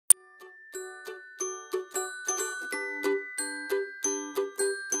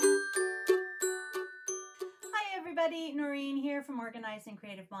everybody, Noreen here from Organizing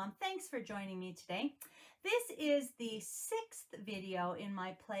Creative Mom. Thanks for joining me today. This is the 6th video in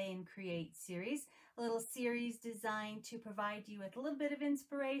my Play and Create series, a little series designed to provide you with a little bit of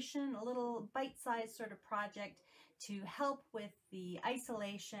inspiration, a little bite-sized sort of project to help with the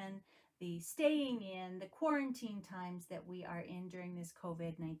isolation, the staying in, the quarantine times that we are in during this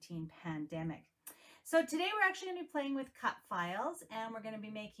COVID-19 pandemic. So today we're actually going to be playing with cut files, and we're going to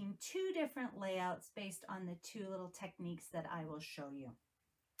be making 2 different layouts based on the 2 little techniques that I will show you.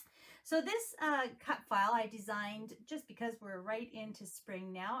 So this cut file I designed just because we're right into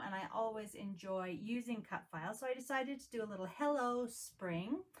spring now, and I always enjoy using cut files. So I decided to do a little hello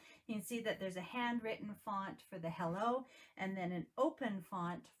spring. You can see that there's a handwritten font for the hello and then an open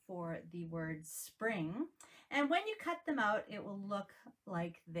font for the word spring. And when you cut them out, it will look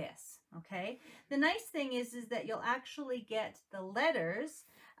like this, okay? The nice thing is that you'll actually get the letters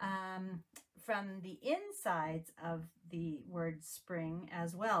from the insides of the word spring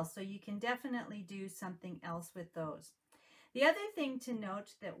as well. So you can definitely do something else with those. The other thing to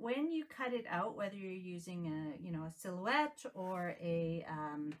note that when you cut it out, whether you're using a silhouette or a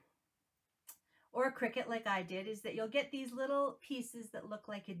cricket like I did, is that you'll get these little pieces that look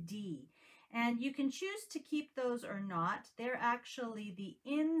like a D. And you can choose to keep those or not. They're actually the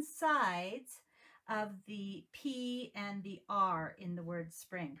insides of the P and the R in the word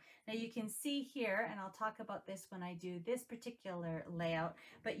spring. Now you can see here, and I'll talk about this when I do this particular layout,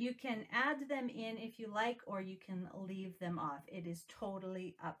 but you can add them in if you like, or you can leave them off. It is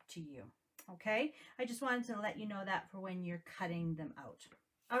totally up to you. Okay, I just wanted to let you know that for when you're cutting them out.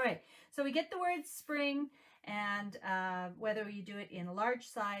 All right, so we get the word spring, and whether you do it in a large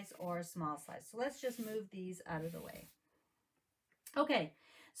size or a small size. So let's just move these out of the way. Okay,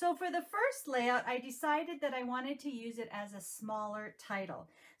 so for the first layout, I decided that I wanted to use it as a smaller title.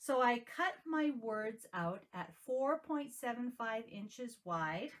 So I cut my words out at 4.75 inches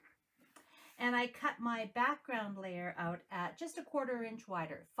wide, and I cut my background layer out at just a 1/4 inch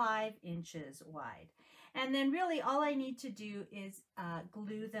wider, 5 inches wide. And then really all I need to do is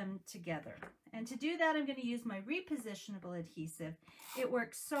glue them together. And to do that, I'm going to use my repositionable adhesive. It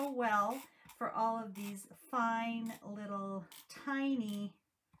works so well for all of these fine little tiny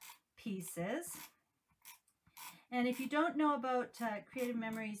pieces. And if you don't know about Creative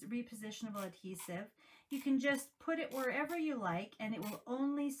Memories repositionable adhesive, you can just put it wherever you like and it will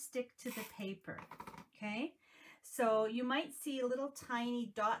only stick to the paper, okay? So you might see little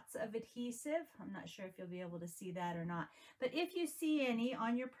tiny dots of adhesive. I'm not sure if you'll be able to see that or not. But if you see any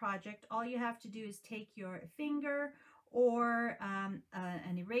on your project, all you have to do is take your finger or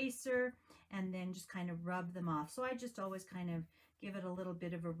an eraser and then just kind of rub them off. So I just always kind of give it a little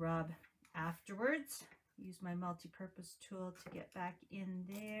bit of a rub afterwards. Use my multi-purpose tool to get back in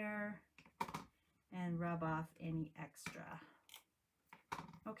there and rub off any extra.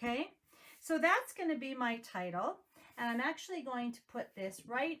 Okay, so that's going to be my title, and I'm actually going to put this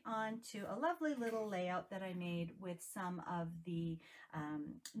right onto a lovely little layout that I made with some of the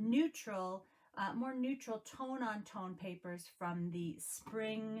more neutral tone-on-tone papers from the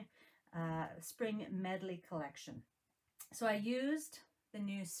Spring Medley collection. So I used the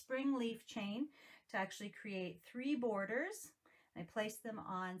new spring leaf chain to actually create 3 borders. I placed them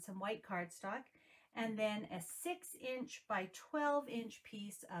on some white cardstock, and then a 6-inch by 12-inch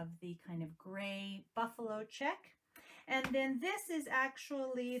piece of the kind of gray buffalo check. And then this is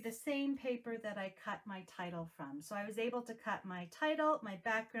actually the same paper that I cut my title from. So I was able to cut my title, my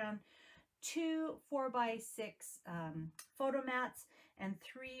background, 2 4x6 photo mats, and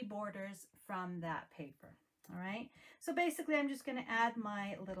 3 borders from that paper. All right, so basically I'm just going to add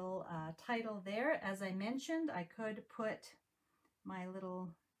my little title there. As I mentioned, I could put my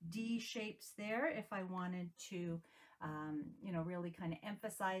little D shapes there if I wanted to, really kind of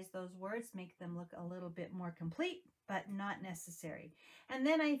emphasize those words, make them look a little bit more complete, but not necessary. And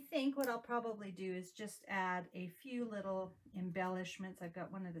then I think what I'll probably do is just add a few little embellishments. I've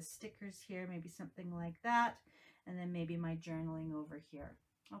got one of the stickers here, maybe something like that, and then maybe my journaling over here.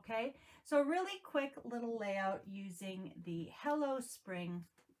 Okay, so a really quick little layout using the Hello Spring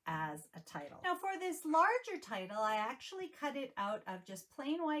as a title. Now for this larger title, I actually cut it out of just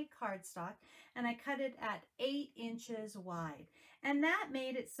plain white cardstock, and I cut it at 8 inches wide. And that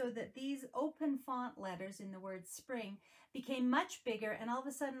made it so that these open font letters in the word spring became much bigger, and all of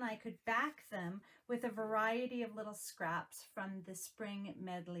a sudden I could back them with a variety of little scraps from the Spring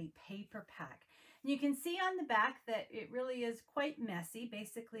Medley paper pack. And you can see on the back that it really is quite messy.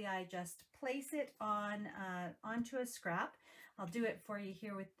 Basically, I just place it on onto a scrap. I'll do it for you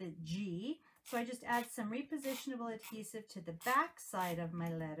here with the G. So I just add some repositionable adhesive to the back side of my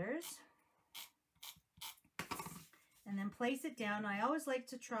letters. and then place it down. I always like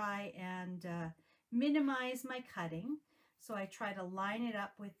to try and minimize my cutting. So I try to line it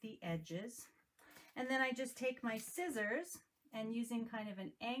up with the edges. And then I just take my scissors and using kind of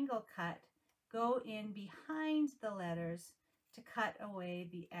an angle cut, go in behind the letters to cut away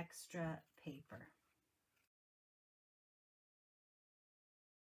the extra paper.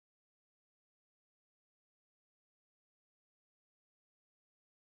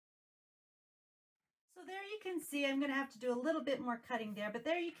 So there you can see, I'm going to have to do a little bit more cutting there, but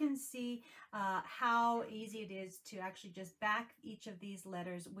there you can see how easy it is to actually just back each of these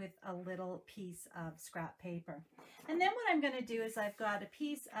letters with a little piece of scrap paper. And then what I'm going to do is I've got a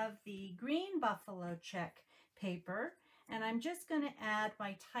piece of the green buffalo check paper, and I'm just going to add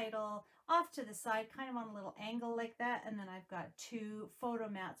my title off to the side, kind of on a little angle like that, and then I've got 2 photo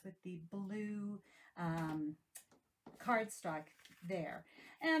mats with the blue cardstock there.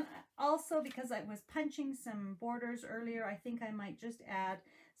 And also, because I was punching some borders earlier, I think I might just add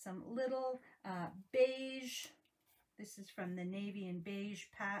some little beige, this is from the navy and beige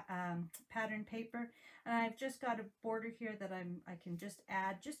pattern paper, and I've just got a border here that I can just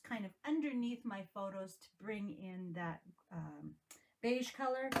add just kind of underneath my photos to bring in that beige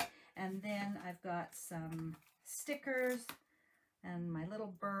color. And then I've got some stickers and my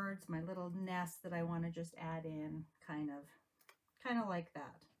little birds, my little nest that I want to just add in kind of like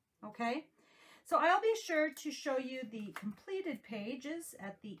that. Okay, so I'll be sure to show you the completed pages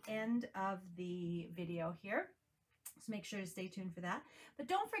at the end of the video here, so make sure to stay tuned for that. But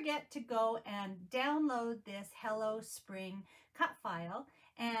don't forget to go and download this Hello Spring cut file,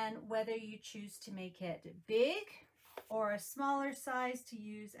 and whether you choose to make it big or a smaller size to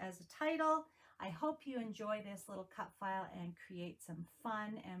use as a title, I hope you enjoy this little cut file and create some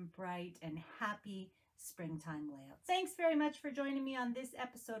fun and bright and happy springtime layouts. Thanks very much for joining me on this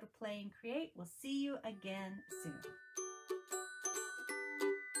episode of Play and Create. We'll see you again soon.